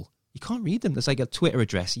small, you can't read them. There's like a Twitter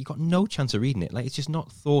address. You've got no chance of reading it. Like, it's just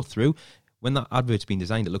not thought through. When that advert's been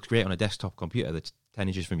designed, it looks great on a desktop computer that's 10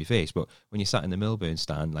 inches from your face. But when you're sat in the Millburn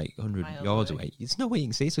stand, like 100 yards away, there's no way you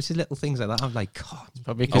can see it. So it's just little things like that. I'm like, God,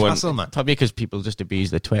 probably because people just abuse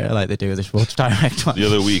the Twitter like they do the Sports Direct one. The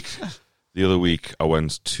other week, I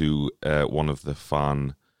went to one of the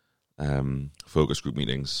fan focus group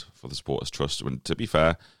meetings for the Supporters Trust. And to be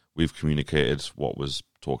fair, we've communicated what was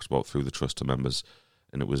talked about through the trust to members,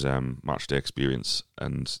 and it was match day experience.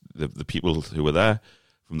 And the people who were there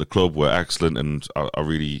from the club were excellent, and I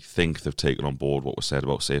really think they've taken on board what was said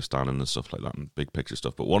about safe standing and stuff like that and big picture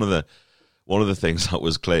stuff. But one of the things that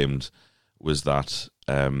was claimed was that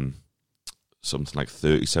something like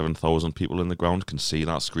 37,000 people in the ground can see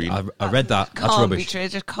that screen. I read that. That's rubbish. It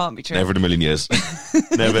just can't be true. Never in a million years.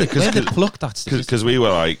 Never. Where did they pluck that? Because we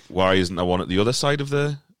were like, why isn't there one at the other side of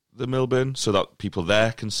the Millburn so that people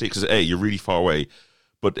there can see? Because you're really far away.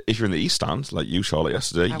 But if you're in the East Stand, like you, Charlotte,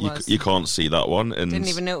 yesterday, you can't see that one. And didn't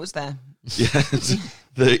even know it was there. Yeah,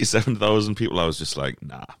 37,000 people. I was just like,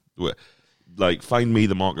 nah. Like, find me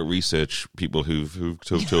the market research people who've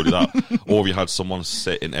told you that. Or if you had someone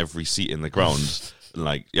sit in every seat in the ground, and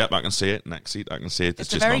like, yep, I can see it. Next seat, I can see it. It's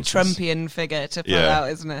just a very nonsense. Trumpian figure to pull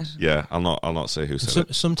out, isn't it? Yeah, I'll not say who said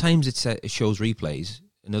it. Sometimes it shows replays.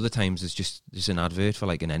 And other times it's just an advert for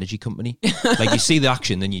like an energy company. Like, you see the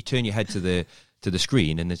action, then you turn your head to the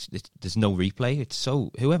screen, and there's no replay. It's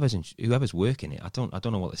so whoever's working it. I don't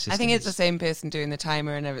know what the system is. I think it's the same person doing the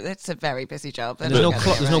timer and everything. It's a very busy job. And there's no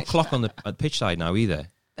clock. There's no clock on the pitch side now either.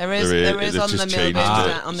 There is on the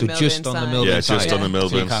Millburn just on the Millburn Yeah, side. just on the Millburn.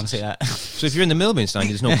 So you can't see that. So if you're in the Millburn stand,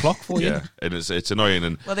 there's no clock for you. Yeah, and it's annoying.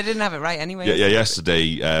 And well, they didn't have it right anyway. Yeah.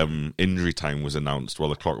 Yesterday, injury time was announced. Well,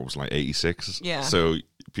 the clock was like 86. Yeah. So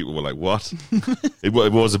people were like, "What?" it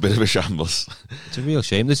was a bit of a shambles. It's a real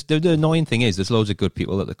shame. The annoying thing is, there's loads of good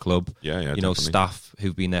people at the club. Yeah, definitely. Staff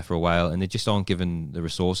who've been there for a while, and they just aren't given the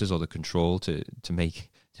resources or the control to make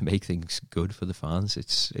things good for the fans.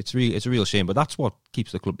 It's a real shame. But that's what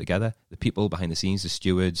keeps the club together. The people behind the scenes, the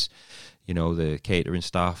stewards, the catering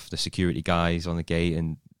staff, the security guys on the gate,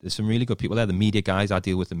 and there's some really good people there. The media guys, I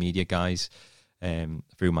deal with the media guys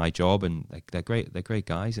through my job, and they're great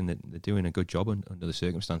guys, and they're doing a good job under the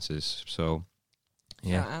circumstances. So,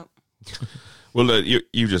 yeah. Well,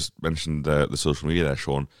 you just mentioned the social media there,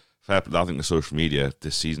 Sean. Fair, I think the social media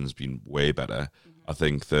this season's been way better. I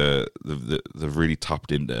think they've really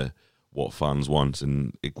tapped into what fans want,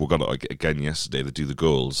 and we got it again yesterday. They do the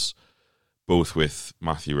goals, both with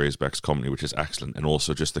Matthew Raisbeck's commentary, which is excellent, and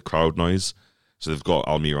also just the crowd noise. So they've got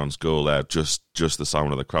Almiron's goal there, just the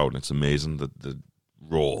sound of the crowd, and it's amazing, the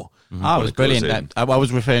roar. Oh, it was brilliant. I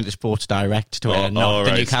was referring to Sports Direct Twitter, not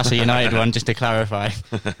the Newcastle United one, just to clarify.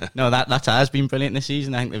 No, that has been brilliant this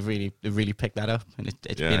season. I think they've really picked that up, and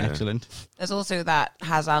it's been excellent. There's also that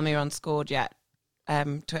has Almiron scored yet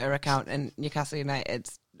Twitter account, and Newcastle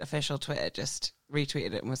United's official Twitter just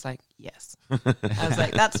retweeted it and was like, yes. I was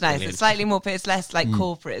like, that's nice. It's slightly more, it's less like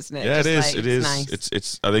corporate, isn't it? Yeah, it is. Like, it is. Nice.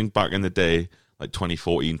 It's. I think back in the day, like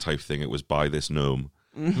 2014 type thing, it was buy this gnome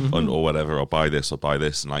or whatever, or buy this,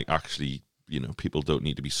 and like actually, people don't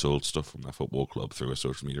need to be sold stuff from their football club through a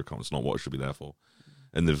social media account. It's not what it should be there for,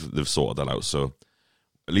 and they've sorted that out. So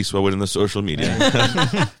at least we're winning the social media.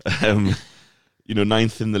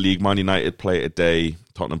 Ninth in the league. Man United play today.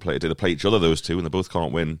 Tottenham play today. They play each other, those two, and they both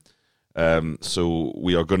can't win. So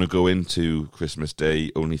we are going to go into Christmas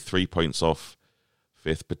Day only 3 points off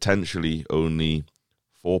fifth, potentially only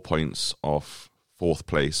 4 points off fourth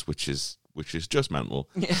place, which is just mental.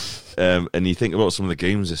 Yeah. And you think about some of the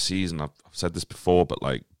games this season. I've said this before, but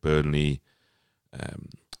like Burnley,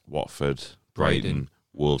 Watford, Brighton,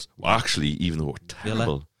 Wolves. Well, actually, even though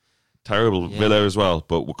we're terrible Villa as well,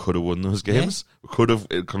 but we could have won those games. Yeah. We could have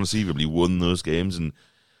conceivably won those games, and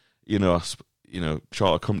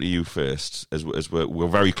Charlotte, come to you first, as we're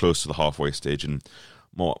very close to the halfway stage. And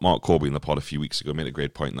Mark Corby in the pod a few weeks ago made a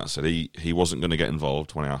great point, and that said he wasn't going to get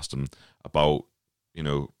involved when I asked him about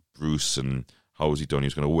Bruce and how was he done. He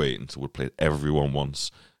was going to wait until we played everyone once,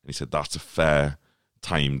 and he said that's a fair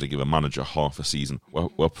time to give a manager half a season.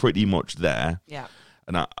 We're pretty much there. Yeah.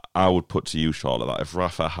 And I would put to you, Charlotte, that if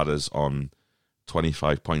Rafa had us on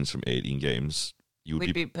 25 points from 18 games,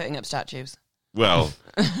 we'd be putting up statues. Well,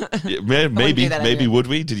 maybe would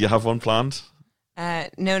we? Did you have one planned?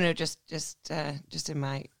 No, just in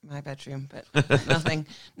my bedroom, but nothing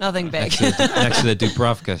big. Next to the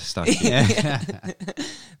Dubravka statue.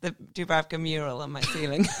 the Dubravka mural on my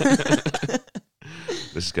ceiling.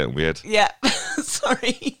 This is getting weird. Yeah,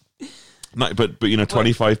 sorry. No, but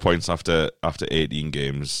 25 points after 18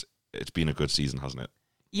 games. It's been a good season, hasn't it?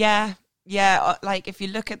 Yeah. Like if you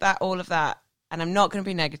look at that, all of that, and I'm not going to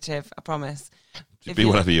be negative, I promise. Just be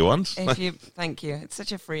whatever you want. Thank you. It's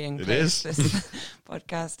such a freeing place, this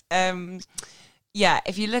podcast.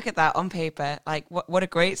 If you look at that on paper, like what a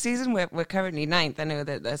great season. We're currently 9th. I know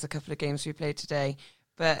that there's a couple of games we played today,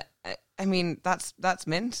 but I mean that's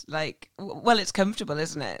mint. Like, well, it's comfortable,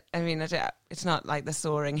 isn't it? I mean, it's not like the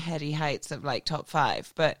soaring heady heights of like top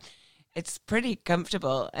 5, but it's pretty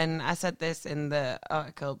comfortable. And I said this in the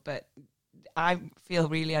article, but I feel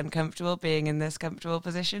really uncomfortable being in this comfortable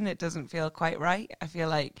position. It doesn't feel quite right. I feel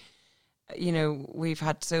like, we've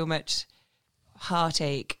had so much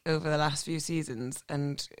heartache over the last few seasons,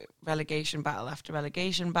 and relegation battle after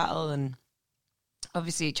relegation battle, and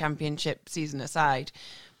obviously championship season aside.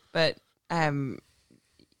 But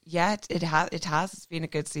it has. It's been a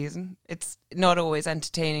good season. It's not always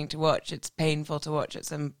entertaining to watch. It's painful to watch at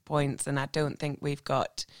some points, and I don't think we've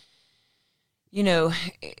got,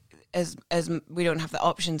 as we don't have the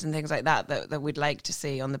options and things like that we'd like to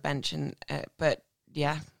see on the bench. And but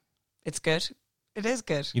yeah, it's good. It is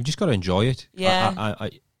good. You've just got to enjoy it. Yeah.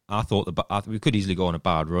 I thought we could easily go on a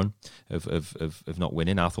bad run of not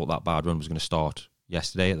winning. I thought that bad run was going to start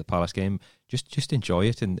yesterday at the Palace game. Just enjoy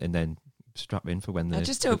it and then strap in for when the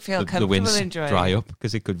just don't feel the comfortable wins enjoying dry it. up,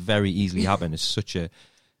 because it could very easily happen. It's such a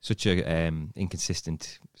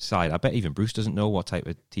inconsistent side. I bet even Bruce doesn't know what type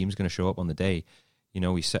of team's going to show up on the day. We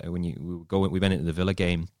went into the Villa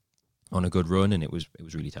game on a good run, and it was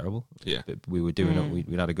really terrible. Yeah, but we were doing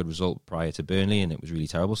we'd had a good result prior to Burnley, and it was really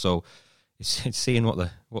terrible. So it's seeing what the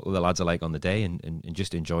lads are like on the day, and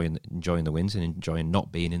just enjoying the wins and enjoying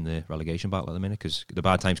not being in the relegation battle at the minute, because the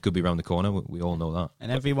bad times could be around the corner. We all know that.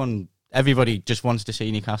 And everybody just wants to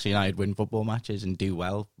see Newcastle United win football matches and do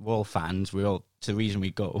well. We're all fans. It's the reason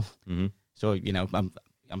we go. Mm-hmm. So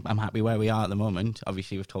I'm happy where we are at the moment.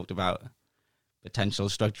 Obviously, we've talked about potential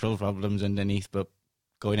structural problems underneath, but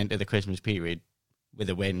going into the Christmas period with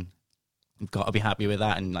a win, you've got to be happy with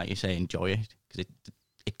that, and like you say, enjoy it, because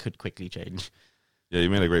it could quickly change. Yeah, you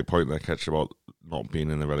made a great point there, Ketch, about not being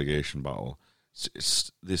in the relegation battle.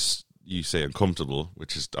 It's this, you say uncomfortable,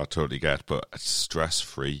 which is I totally get, but it's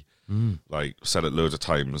stress-free. Like, said it loads of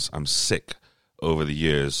times, I'm sick over the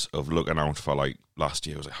years of looking out for, like, last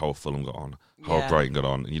year, it was like how Fulham got on, how Brighton got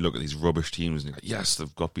on, and you look at these rubbish teams and you're like, yes,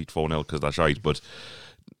 they've got beat 4-0 because that's right, but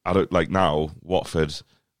I don't, like, now, Watford,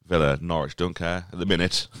 Villa, Norwich, don't care at the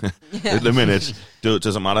minute. At the minute,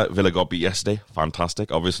 doesn't matter. Villa got beat yesterday, fantastic,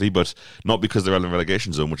 obviously, but not because they're in the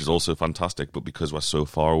relegation zone, which is also fantastic, but because we're so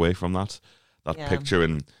far away from that picture.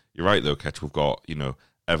 And you're right, though, Ketch, we've got,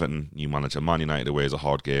 Everton, new manager, Man United away is a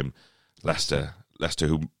hard game. Leicester,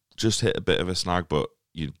 who just hit a bit of a snag, but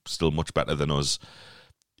you're still much better than us.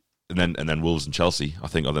 And then Wolves and Chelsea, I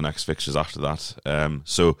think, are the next fixtures after that.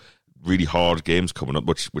 So really hard games coming up,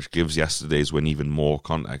 which gives yesterday's win even more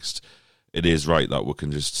context. It is right that we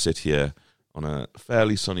can just sit here on a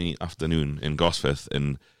fairly sunny afternoon in Gosforth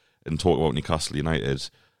and talk about Newcastle United.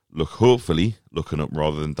 Hopefully looking up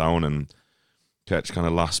rather than down. And Ketch, kind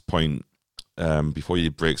of last point, before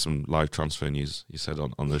you break some live transfer news, you said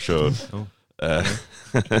on the show.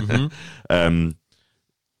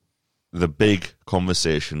 The big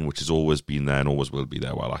conversation, which has always been there and always will be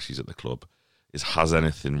there while Ashley's at the club, is, has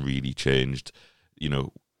anything really changed?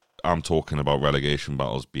 I'm talking about relegation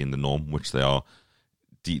battles being the norm, which they are.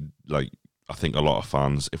 I think a lot of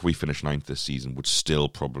fans, if we finish 9th this season, would still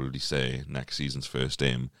probably say next season's first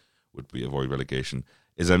aim would be avoid relegation.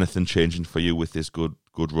 Is anything changing for you with this good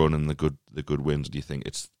run and the good wins? Do you think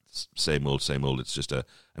it's same old? It's just an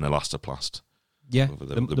elastoplast? Yeah,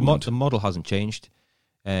 the model hasn't changed.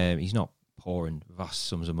 He's not pouring vast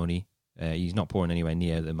sums of money. He's not pouring anywhere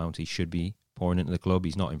near the amount he should be pouring into the club.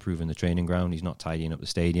 He's not improving the training ground. He's not tidying up the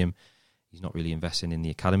stadium. He's not really investing in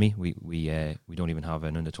the academy. We don't even have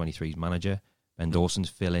an under-23s manager. Ben Dawson's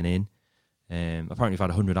filling in. Apparently, we've had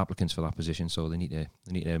 100 applicants for that position, so they need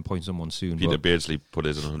to appoint someone soon. Peter Beardsley put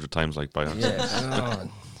his in 100 times, like by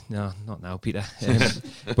accident. No, not now, Peter.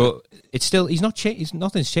 But it's still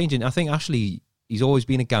nothing's changing. I think Ashley, he's always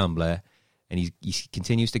been a gambler, and he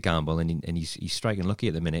continues to gamble, and he's striking lucky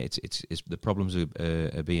at the minute. It's the problems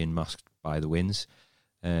are being masked by the wins.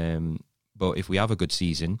 But if we have a good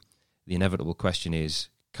season, the inevitable question is: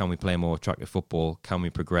 can we play more attractive football? Can we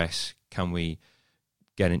progress? Can we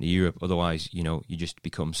get into Europe? Otherwise, you just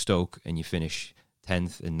become Stoke and you finish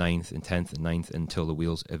 10th and 9th and 10th and 9th until the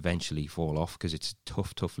wheels eventually fall off, because it's a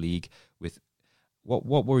tough league with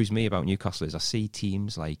what worries me about Newcastle is I see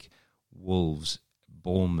teams like Wolves,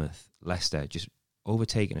 Bournemouth, Leicester just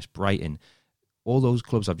overtaking us. Brighton, all those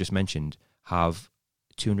clubs I've just mentioned have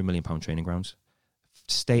 £200 million training grounds,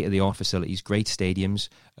 state-of-the-art facilities, great stadiums,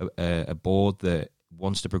 a board that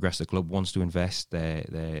wants to progress the club, wants to invest.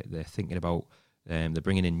 They're thinking about they're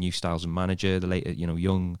bringing in new styles of manager, the later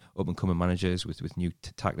young up-and-coming managers with new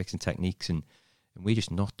tactics and techniques, and we're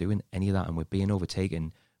just not doing any of that, and we're being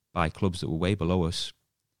overtaken by clubs that were way below us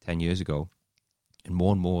 10 years ago. And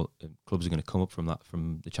more clubs are going to come up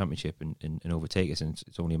from the Championship and overtake us, and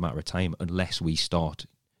it's only a matter of time unless we start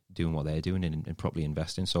doing what they're doing and properly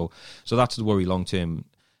investing. So that's the worry long term.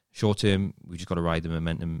 Short term, we just got to ride the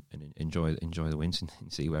momentum and enjoy the wins and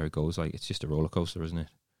see where it goes. Like, it's just a roller coaster, isn't it?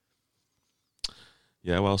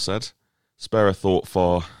 Yeah, well said. Spare a thought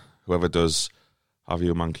for whoever does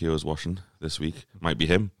Javier Manquillo's washing this week. Might be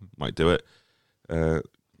him. Might do it.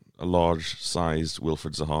 A large-sized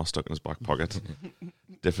Wilfred Zaha stuck in his back pocket.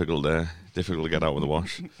 Difficult to get out with the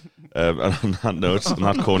wash. And on that note, on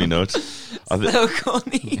that corny note, so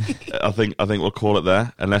corny. I think we'll call it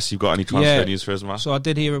there. Unless you've got any transfer news for us, Matt. So I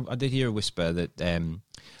did hear a whisper that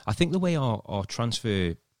I think the way our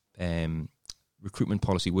transfer recruitment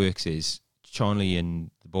policy works is Charlie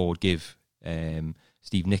and the board give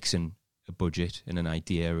Steve Nixon a budget and an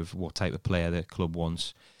idea of what type of player the club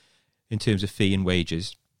wants in terms of fee and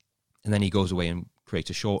wages, and then he goes away and creates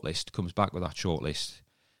a shortlist, comes back with that shortlist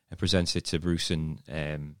and presents it to Bruce and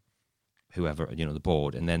whoever, the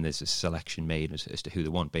board, and then there's a selection made as to who they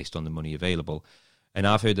want based on the money available. And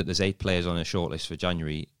I've heard that there's 8 players on a shortlist for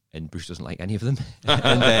January, and Bruce doesn't like any of them.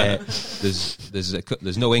 And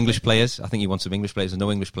there's no English players. I think he wants some English players. There's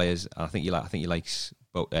no English players. I think he likes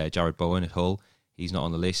Jared Bowen at Hull. He's not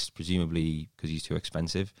on the list, presumably because he's too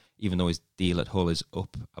expensive. Even though his deal at Hull is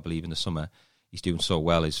up, I believe, in the summer, he's doing so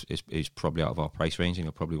well. Is probably out of our price range, and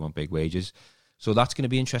he'll probably want big wages. So that's going to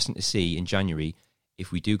be interesting to see in January.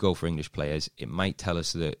 If we do go for English players, it might tell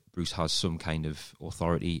us that Bruce has some kind of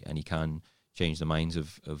authority and he can change the minds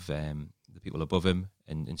of the people above him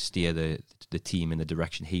and steer the team in the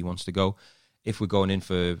direction he wants to go. If we're going in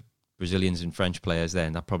for Brazilians and French players,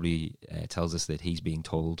 then that probably tells us that he's being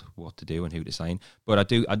told what to do and who to sign.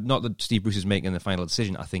 But not that Steve Bruce is making the final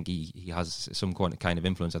decision. I think he has some kind of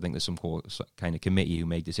influence. I think there's some kind of committee who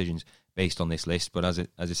made decisions based on this list. But as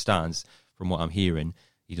it stands, from what I'm hearing,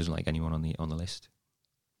 he doesn't like anyone on the list.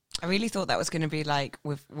 I really thought that was going to be like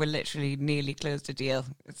we're literally nearly closed a deal.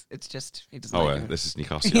 It's just he doesn't. Oh, this is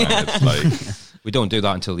Newcastle United. Like, we don't do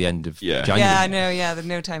that until the end of January. Yeah, I know. Yeah, there's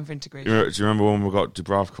no time for integration. Do you remember when we got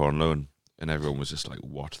Dubravka on loan and everyone was just like,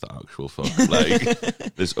 "What the actual fuck?"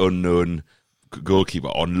 Like, this unknown goalkeeper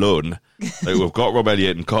on loan. Like, we've got Rob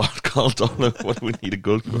Elliott and Carl Dollar. What do we need a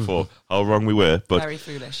goalkeeper for? How wrong we were. But very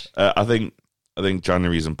foolish. I think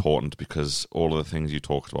January is important because all of the things you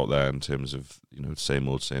talked about there in terms of, same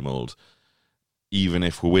old, even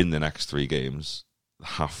if we win the next 3 games,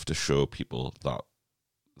 have to show people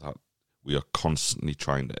that we are constantly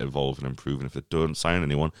trying to evolve and improve. And if they don't sign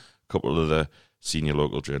anyone, a couple of the senior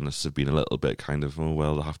local journalists have been a little bit kind of,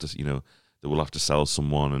 they have to, they will have to sell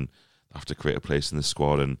someone and have to create a place in the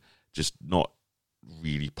squad, and just not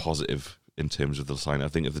really positive in terms of the sign. I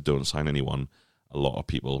think if they don't sign anyone, a lot of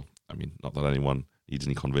people, I mean, not that anyone needs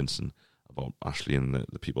any convincing about Ashley and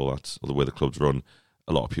the people or the way the club's run,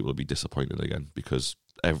 a lot of people will be disappointed again because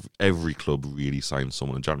every club really signs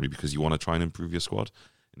someone in January because you want to try and improve your squad.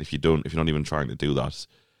 And if you're not even trying to do that,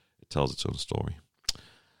 it tells its own story.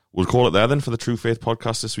 We'll call it there then for the True Faith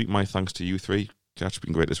podcast this week. My thanks to you 3. It's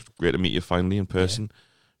been great to meet you finally in person. Yeah.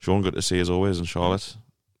 Sean, good to see you as always, and Charlotte,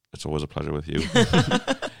 it's always a pleasure with you.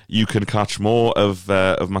 You can catch more of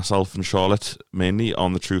myself and Charlotte mainly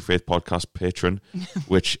on the True Faith Podcast Patreon,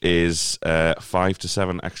 which is 5 to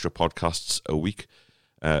 7 extra podcasts a week.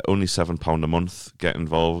 Only £7 a month. Get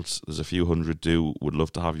involved. There's a few hundred do. Would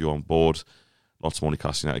love to have you on board. Lots more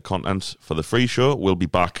Newcastle United content. For the free show, we'll be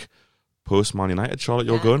back post Man United. Charlotte,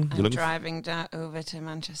 you're going? I'm driving over to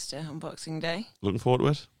Manchester on Boxing Day. Looking forward to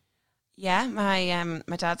it? Yeah, my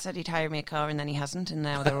dad said he'd hire me a car and then he hasn't, and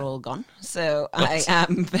now they're all gone. So I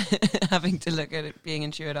am having to look at it being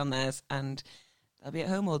insured on theirs, and I'll be at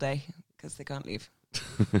home all day because they can't leave.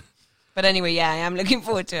 But anyway, yeah, I am looking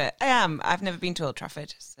forward to it. I am. I've never been to Old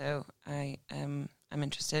Trafford, so I'm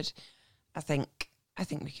interested. I think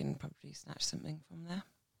we can probably snatch something from there.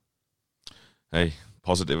 Hey,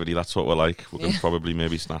 positivity, that's what we're like. We can probably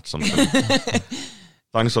maybe snatch something.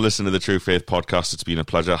 Thanks for listening to the True Faith podcast. It's been a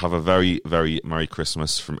pleasure. Have a very, very Merry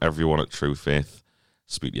Christmas from everyone at True Faith.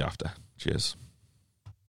 Speak to you after. Cheers.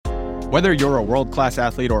 Whether you're a world-class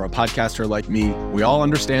athlete or a podcaster like me, we all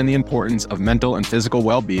understand the importance of mental and physical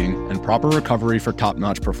well-being and proper recovery for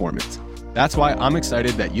top-notch performance. That's why I'm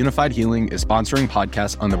excited that Unified Healing is sponsoring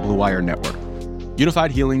podcasts on the Blue Wire Network.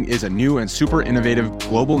 Unified Healing is a new and super innovative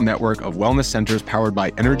global network of wellness centers powered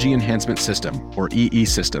by Energy Enhancement System, or EE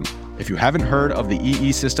System. If you haven't heard of the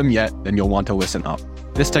EE System yet, then you'll want to listen up.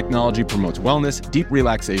 This technology promotes wellness, deep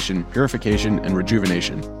relaxation, purification, and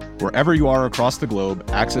rejuvenation. Wherever you are across the globe,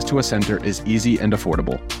 access to a center is easy and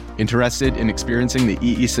affordable. Interested in experiencing the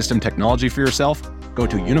EE System technology for yourself? Go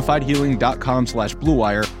to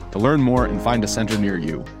unifiedhealing.com/bluewire to learn more and find a center near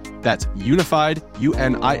you. That's unified,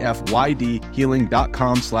 UNIFYD,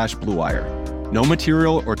 healing.com/bluewire. No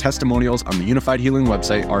material or testimonials on the Unified Healing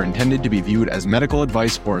website are intended to be viewed as medical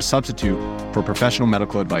advice or a substitute for professional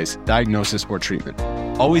medical advice, diagnosis, or treatment.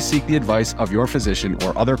 Always seek the advice of your physician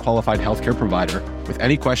or other qualified healthcare provider with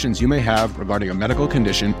any questions you may have regarding a medical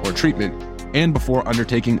condition or treatment and before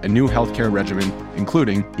undertaking a new healthcare regimen,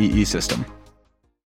 including EE System.